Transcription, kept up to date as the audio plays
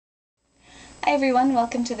Hi everyone,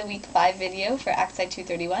 welcome to the week 5 video for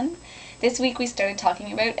ACTSC231. This week we started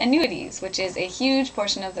talking about annuities, which is a huge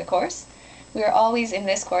portion of the course. We are always in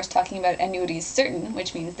this course talking about annuities certain,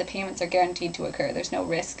 which means the payments are guaranteed to occur. There's no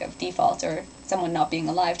risk of default or someone not being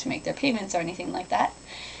alive to make their payments or anything like that.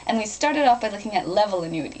 And we started off by looking at level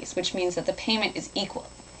annuities, which means that the payment is equal.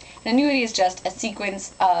 An annuity is just a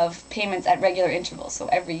sequence of payments at regular intervals, so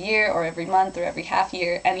every year or every month or every half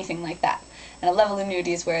year, anything like that. And a level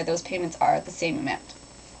annuity is where those payments are the same amount.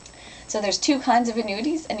 So there's two kinds of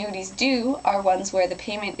annuities. Annuities due are ones where the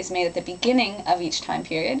payment is made at the beginning of each time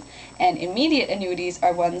period, and immediate annuities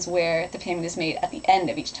are ones where the payment is made at the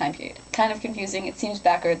end of each time period. Kind of confusing, it seems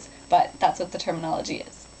backwards, but that's what the terminology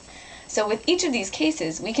is. So with each of these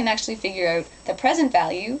cases, we can actually figure out the present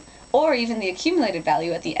value, or even the accumulated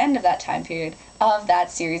value at the end of that time period of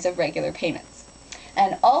that series of regular payments.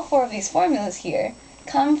 And all four of these formulas here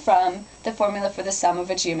come from the formula for the sum of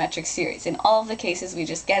a geometric series. In all of the cases, we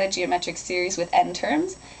just get a geometric series with n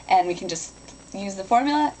terms, and we can just use the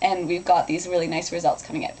formula, and we've got these really nice results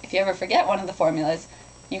coming out. If you ever forget one of the formulas,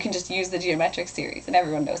 you can just use the geometric series, and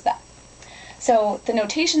everyone knows that. So the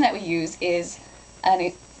notation that we use is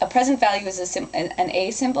a present value is an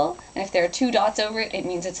A symbol, and if there are two dots over it, it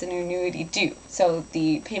means it's an annuity due. So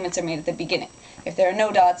the payments are made at the beginning. If there are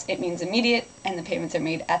no dots, it means immediate, and the payments are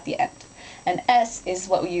made at the end. And S is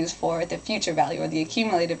what we use for the future value, or the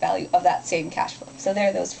accumulated value of that same cash flow. So there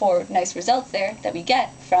are those four nice results there that we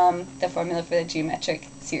get from the formula for the geometric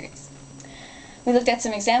series. We looked at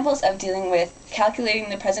some examples of dealing with calculating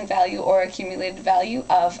the present value or accumulated value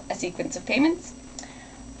of a sequence of payments,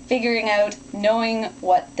 figuring out, knowing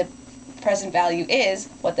what the present value is,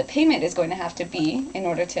 what the payment is going to have to be in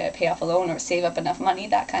order to pay off a loan or save up enough money,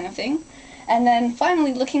 that kind of thing. And then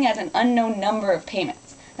finally looking at an unknown number of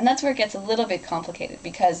payments. And that's where it gets a little bit complicated,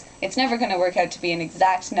 because it's never going to work out to be an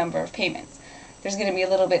exact number of payments. There's going to be a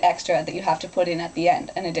little bit extra that you have to put in at the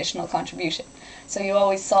end, an additional contribution. So you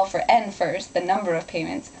always solve for n first, the number of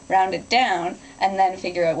payments, round it down, and then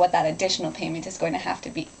figure out what that additional payment is going to have to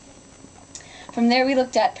be. From there we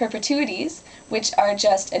looked at perpetuities, which are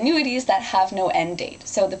just annuities that have no end date.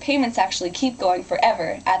 So the payments actually keep going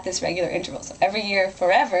forever at this regular interval. So every year,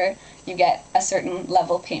 forever, you get a certain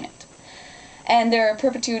level payment. And there are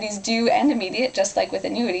perpetuities due and immediate, just like with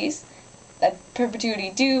annuities. A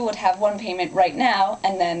perpetuity due would have one payment right now,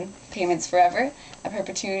 and then payments forever. A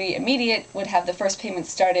perpetuity immediate would have the first payment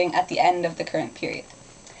starting at the end of the current period.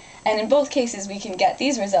 And in both cases we can get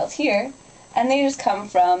these results here, and they just come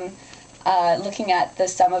from looking at the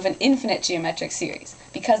sum of an infinite geometric series.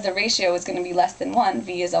 Because the ratio is going to be less than 1,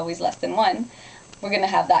 v is always less than 1, we're going to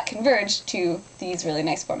have that converge to these really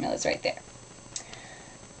nice formulas right there.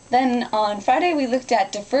 Then on Friday we looked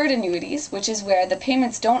at deferred annuities, which is where the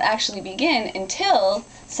payments don't actually begin until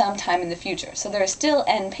some time in the future. So there are still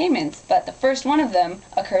n payments, but the first one of them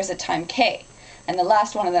occurs at time k, and the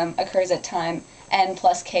last one of them occurs at time n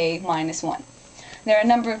plus k minus 1. There are a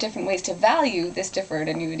number of different ways to value this deferred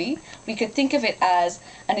annuity. We could think of it as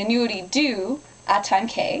an annuity due at time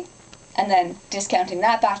k, and then discounting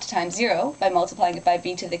that back to time 0 by multiplying it by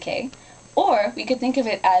v to the k. Or we could think of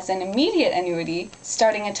it as an immediate annuity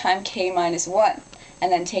starting at time k minus 1, and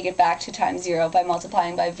then take it back to time 0 by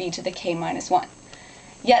multiplying by v to the k minus 1.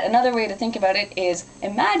 Yet another way to think about it is,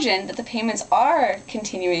 imagine that the payments are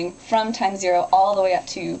continuing from time 0 all the way up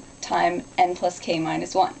to time n plus k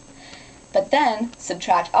minus 1. But then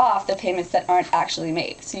subtract off the payments that aren't actually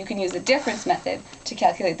made. So you can use the difference method to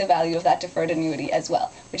calculate the value of that deferred annuity as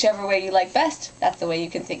well. Whichever way you like best, that's the way you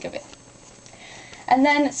can think of it. And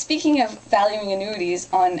then, speaking of valuing annuities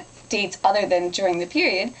on dates other than during the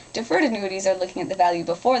period, deferred annuities are looking at the value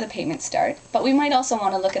before the payments start, but we might also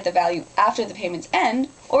want to look at the value after the payments end,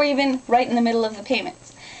 or even right in the middle of the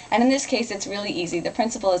payments. And in this case, it's really easy. The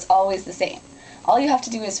principle is always the same. All you have to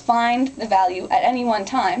do is find the value at any one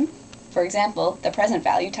time. For example, the present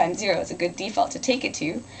value, time 0, is a good default to take it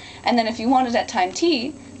to. And then if you want it at time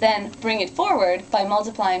t, then bring it forward by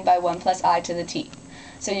multiplying by 1 plus I to the t.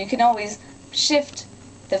 So you can always shift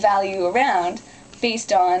the value around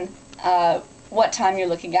based on what time you're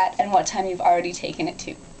looking at and what time you've already taken it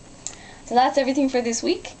to. So that's everything for this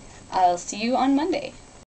week. I'll see you on Monday.